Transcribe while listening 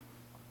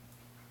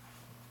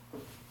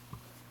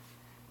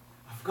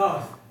Of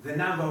course, the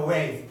number of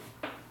ways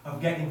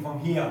of getting from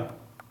here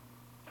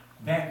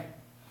back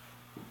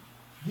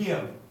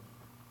here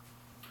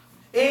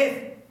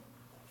is,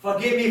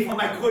 forgive me for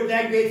my crude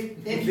language,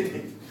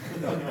 infinite.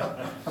 Boom,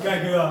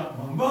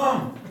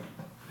 boom,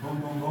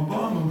 boom, boom, boom,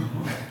 boom,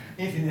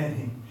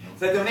 infinitely.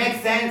 So to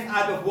make sense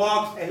out of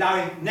walks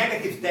allowing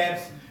negative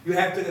steps, you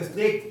have to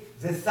restrict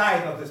the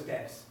size of the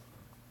steps.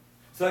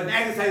 So an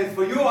exercise is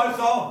for you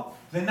also,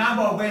 the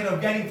number of ways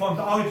of getting from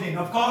the origin.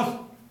 Of course,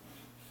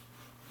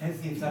 let's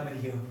see if somebody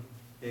here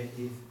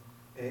is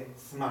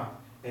smart.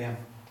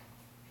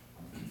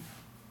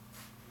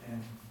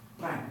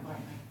 Fine.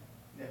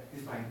 Yeah,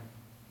 it's fine.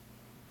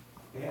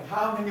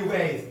 How many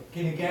ways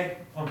can you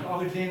get from the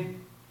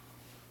origin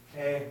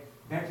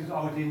back to the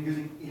origin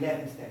using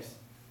 11 steps?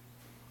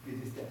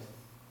 With these steps.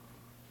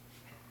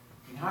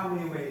 In how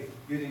many ways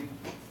using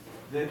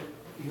the,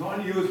 you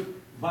only use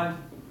one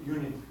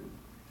unit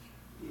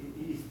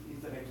is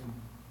direction.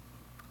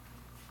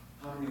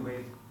 How many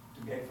ways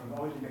to get from the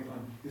origin back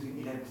on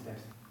using 11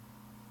 steps?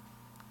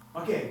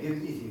 Okay,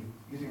 it's easy,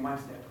 using one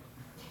step.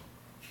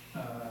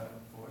 4.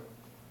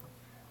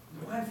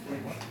 One step.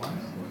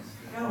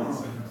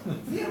 No.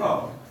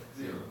 0.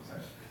 0.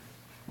 Sorry.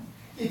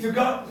 If you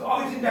go to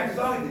origin back to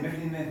the origin, back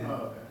in the Oh,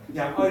 okay.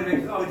 yeah, origin back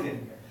to the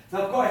origin. So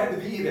of course it has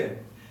to be even.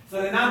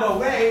 So the number of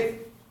ways,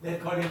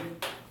 let's call it,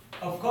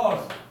 of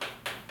course,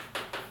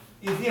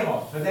 is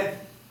 0. So that's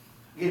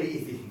really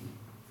easy.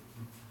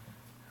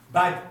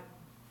 But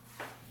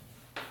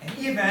an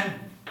even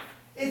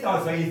is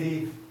also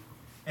easy.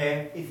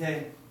 It's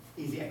an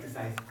easy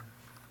exercise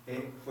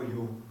for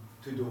you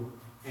to do.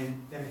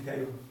 And let me tell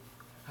you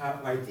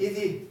why it's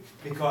easy.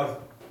 Because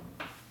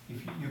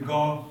if you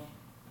go,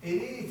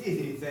 it's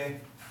easy.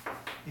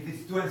 If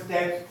it's 2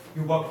 steps,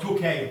 you walk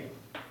 2K.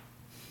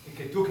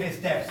 Okay, 2K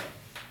steps.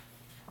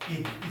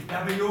 It is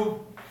W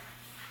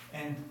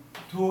and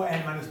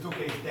 2N minus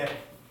 2K step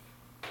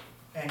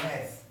and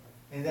S.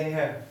 And then you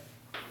have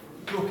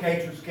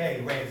 2K to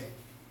scale ways.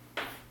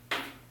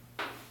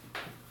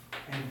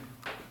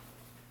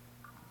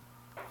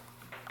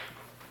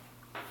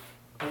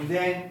 And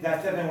then there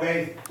are 7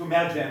 ways to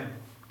merge them.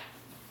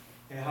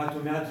 How to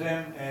merge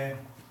them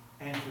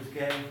and to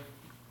scale.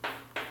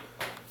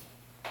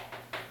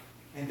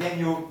 And then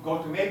you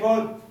go to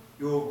Maple,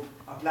 you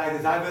apply the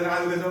Zeilberger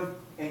algorithm,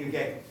 and you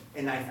get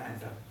a nice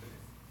answer.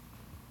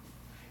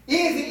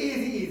 Easy,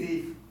 easy,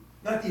 easy.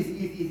 Not easy,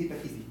 easy,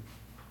 but easy.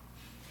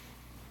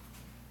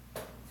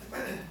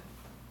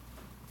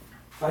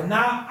 But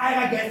now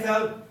Ira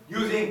Gessel,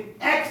 using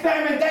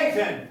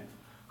experimentation,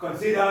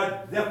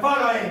 considered the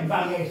following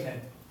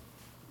variation.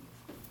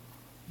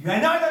 You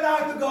are not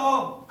allowed to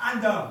go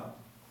under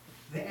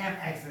the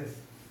m-axis.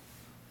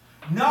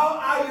 Nor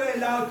are you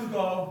allowed to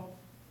go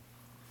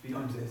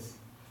beyond this.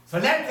 So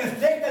let's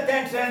restrict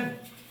attention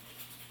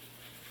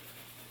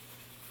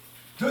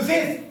to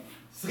this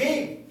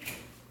 3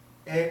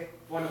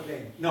 quarter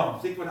plane. No,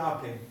 3 quarter hour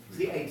plane.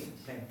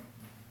 3/8 plane.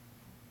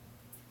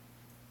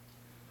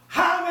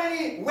 How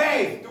many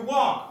ways to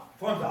walk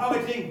from the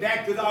origin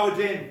back to the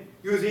origin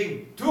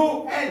using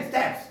 2n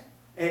steps?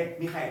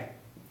 Michael,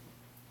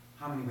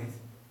 how many ways?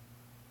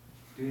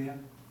 Do you know?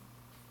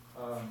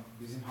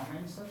 Using how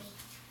many steps?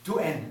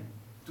 2n.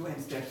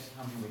 2n steps,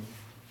 how many ways?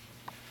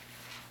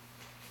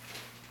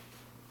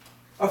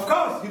 Of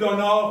course, you don't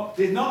know,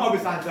 there's no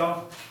obvious answer.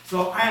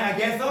 So Ira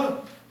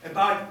Gessel,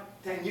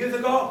 about 10 years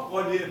ago,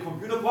 wrote a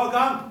computer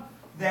program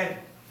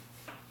that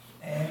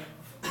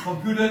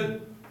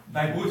computed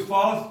by brute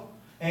force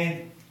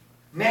and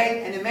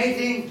made an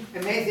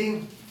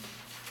amazing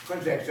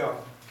conjecture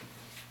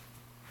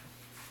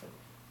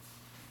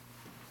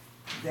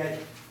that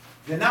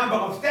the number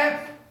of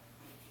steps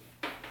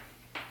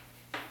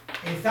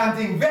is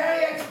something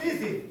very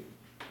explicit.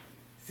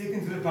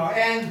 16 to the power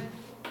n,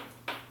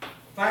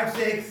 5,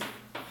 6,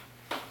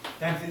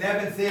 times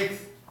 11,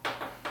 6,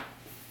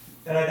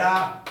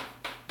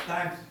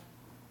 times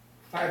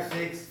 5,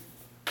 6,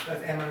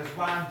 plus n minus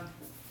 1.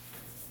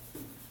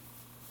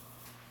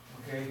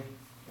 Okay.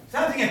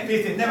 Something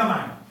explicit, never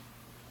mind.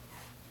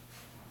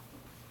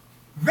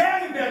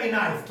 Very, very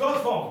nice,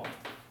 close form.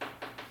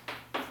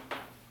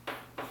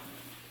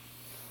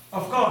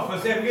 Of course, for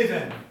the same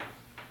reason,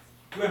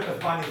 2n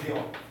plus 1 is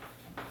 0.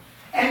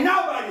 And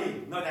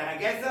nobody, not Ira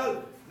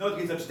Gessel, not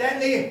Richard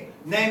Stanley,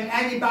 name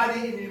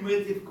anybody in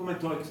numerative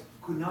combinatorics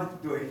could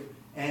not do it.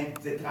 And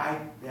they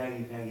tried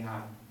very, very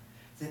hard.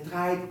 They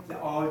tried the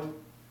old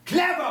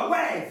clever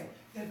ways.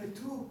 They were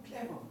too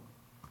clever.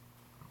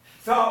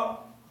 So,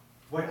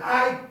 what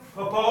I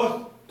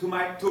propose to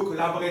my 2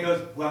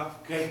 collaborators who are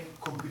great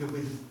computer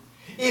wizards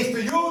is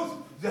to use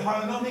the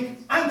holonomic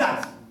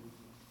ansatz.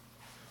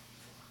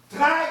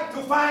 Try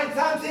to find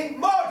something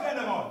more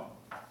general.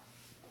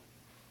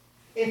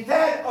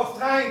 Instead of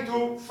trying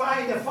to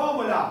find a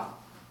formula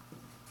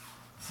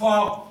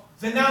for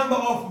the number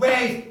of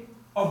ways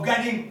of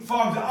getting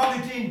from the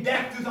origin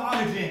back to the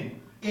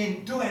origin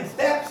in 2n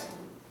steps,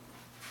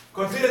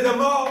 consider the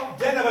more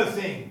general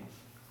thing.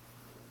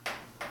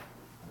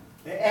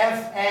 The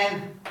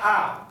fn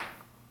r,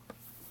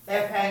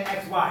 fn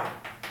xy.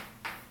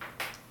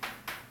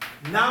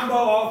 number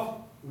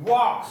of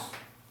walks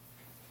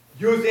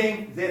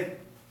using the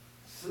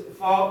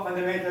 4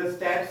 fundamental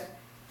steps,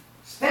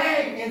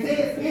 staying in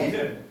this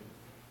region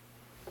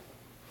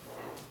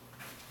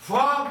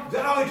from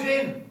the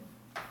origin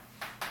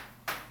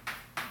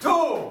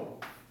to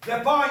the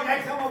point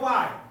x,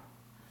 y.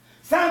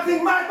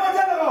 Something much more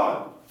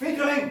general,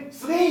 featuring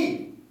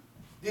 3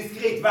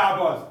 discrete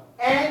variables,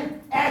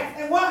 n, x,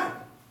 and y.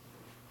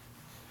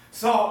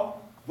 So,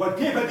 what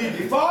people did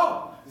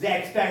before,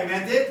 they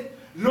experimented,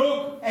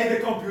 looked at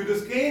the computer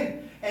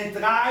screen, and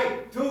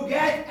tried to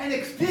get an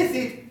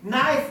explicit,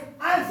 nice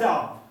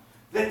answer.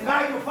 They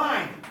tried to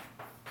find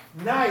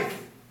nice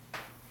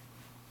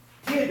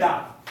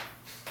tilde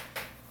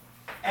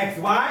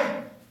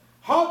xy,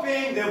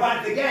 hoping that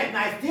once they get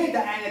nice tilde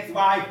and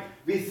xy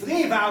with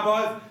 3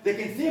 variables, they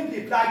can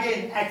simply plug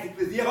in x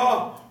equals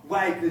 0,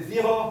 y equals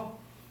 0,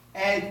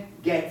 and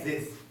get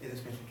this as a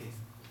special case.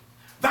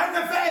 But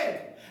they failed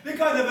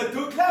because they were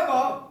too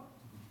clever.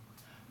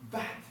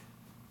 But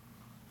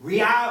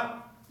we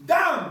are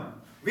dumb.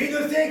 We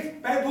do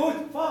things by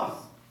brute force.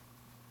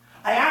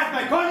 I asked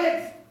my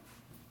colleagues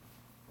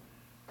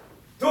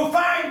to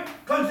find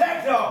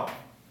conjecture,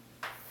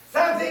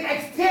 something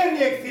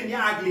extremely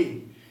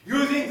ugly,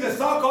 using the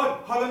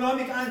so-called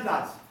holonomic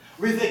ansatz,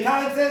 with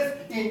recurrences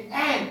in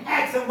n,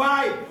 x, and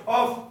y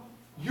of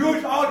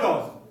huge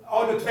orders,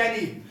 order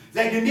 20,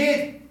 that you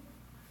need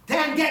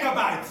 10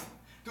 gigabytes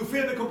to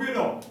fill the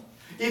computer.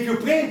 If you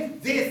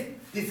print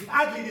this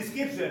ugly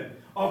description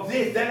of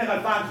this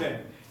general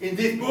function in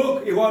this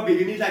book, it won't be.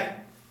 You need like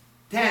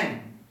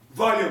 10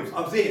 volumes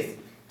of this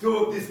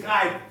to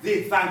describe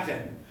this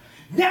function.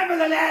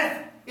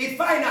 Nevertheless, it's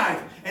finite.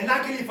 And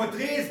luckily for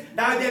trees,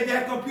 nowadays we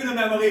have computer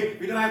memory.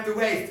 We don't have to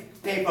waste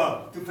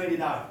paper to fill it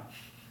out.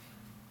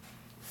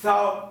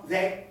 So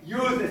they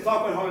use the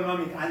so-called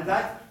holonomic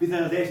ansatz with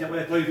the notation of what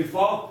I told you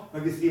before,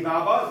 with 3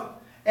 variables,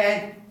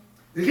 and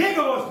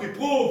rigorously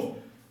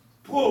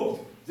proved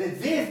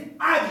that this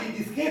ugly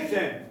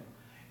description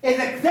is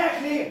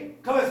exactly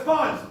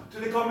corresponds to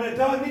the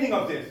combinatorial meaning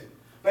of this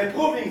by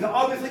proving the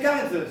obvious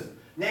recurrences,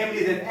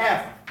 namely that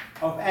f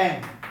of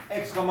n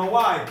x comma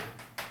y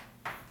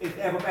is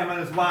f of n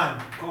minus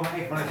 1 comma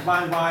x minus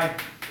 1 y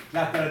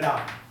plus da da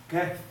da.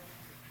 Okay?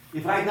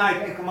 If right now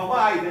it's x comma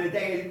y, then a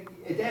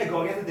day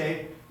ago,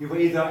 yesterday, you were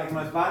either x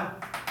minus 1.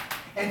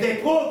 And they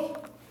proved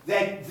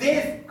that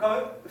this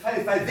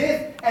satisfies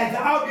this and the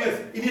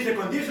obvious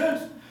initial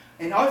conditions,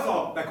 and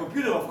also by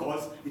computer, of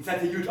course, it's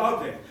such a huge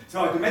object. So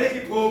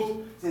automatically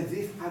proved that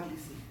this ugly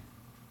thing.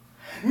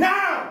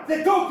 Now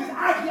they took this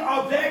ugly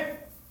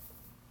object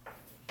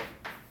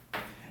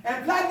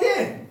and plugged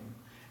in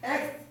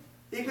x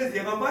equals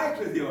 0, y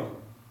equals 0.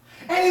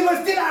 And it was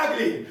still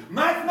ugly,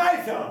 much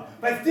nicer,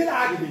 but still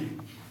ugly.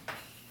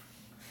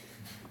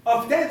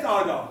 Of 10th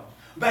order.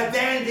 But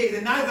then there's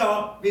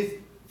another, with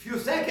few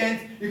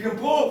seconds, you can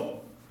prove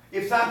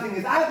if something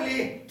is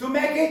ugly, to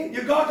make it,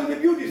 you go to the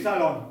beauty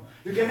salon.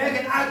 You can make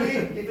it ugly,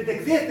 if it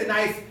exists, a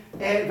nice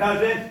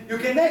version, you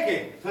can make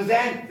it. So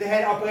then they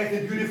had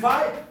Operation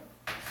Beautify,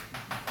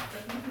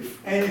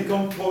 and it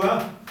comes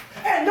forward.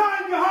 And lo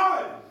and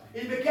behold,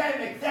 it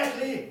became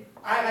exactly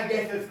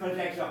Arages's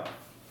conjecture.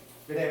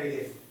 But there it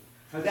is.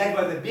 So that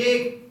was a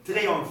big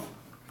triumph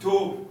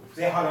to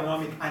the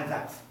holonomic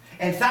ansatz.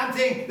 And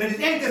something that is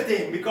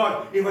interesting,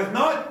 because it was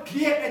not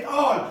clear at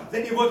all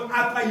that it was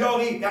a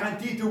priori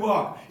guaranteed to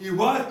work. It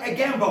was a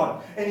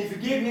gamble. And if you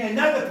give me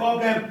another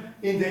problem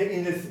in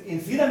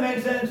 3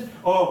 dimensions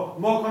or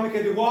more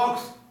complicated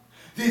works,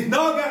 there's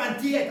no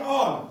guarantee at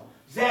all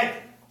that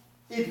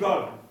it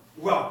will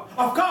work.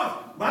 Of course,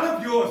 one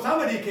of you or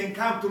somebody can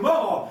come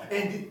tomorrow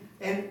and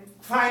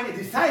find a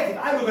decisive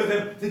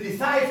algorithm that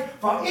decides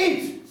for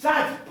each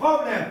such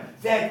problem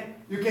that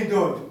you can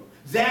do it.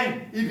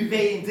 Then it will be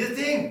very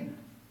interesting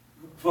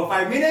for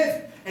 5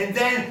 minutes, and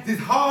then this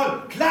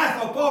whole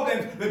class of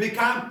problems will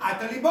become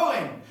utterly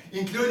boring,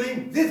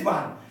 including this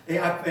one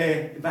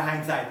by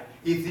hindsight,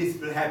 if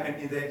this will happen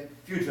in the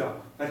future.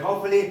 But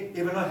hopefully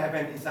it will not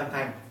happen in some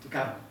time to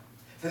come.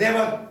 So there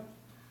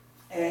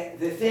was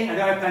the thing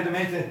I was trying to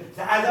mention.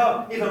 The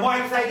other, even more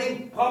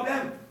exciting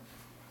problem,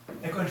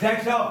 a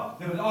conjecture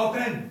that was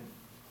open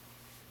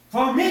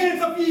for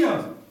millions of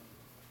years.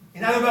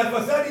 In other words,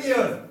 for 30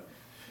 years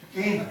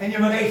in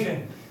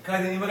enumeration.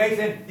 Because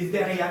enumeration is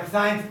very young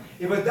science.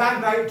 It was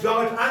done by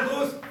George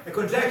Andrews, a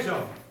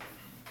conjecture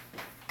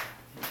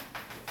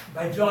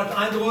by George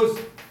Andrews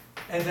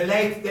and the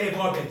late Dave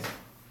Robbins.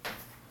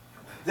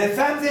 There's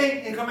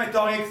something in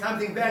combinatorics,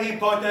 something very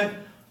important,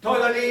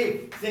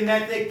 totally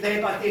symmetric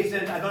plane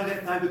partitions, I don't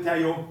have time to tell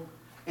you.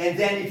 And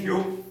then if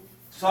you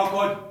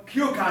so-called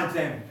Q-count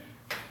them,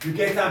 you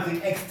get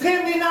something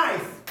extremely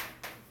nice.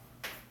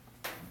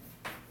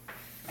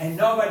 And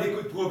nobody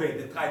could prove it.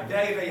 They tried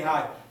very, very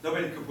hard.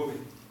 Nobody could prove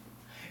it.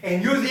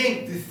 And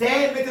using the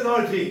same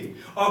methodology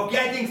of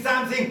getting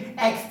something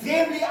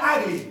extremely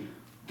ugly,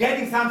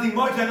 getting something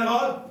more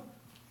general,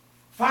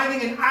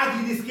 finding an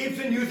ugly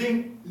description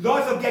using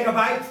lots of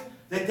gigabytes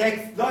that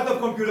takes lots of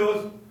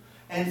computers,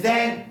 and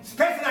then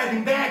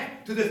specializing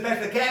back to the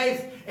special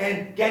case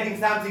and getting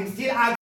something still ugly.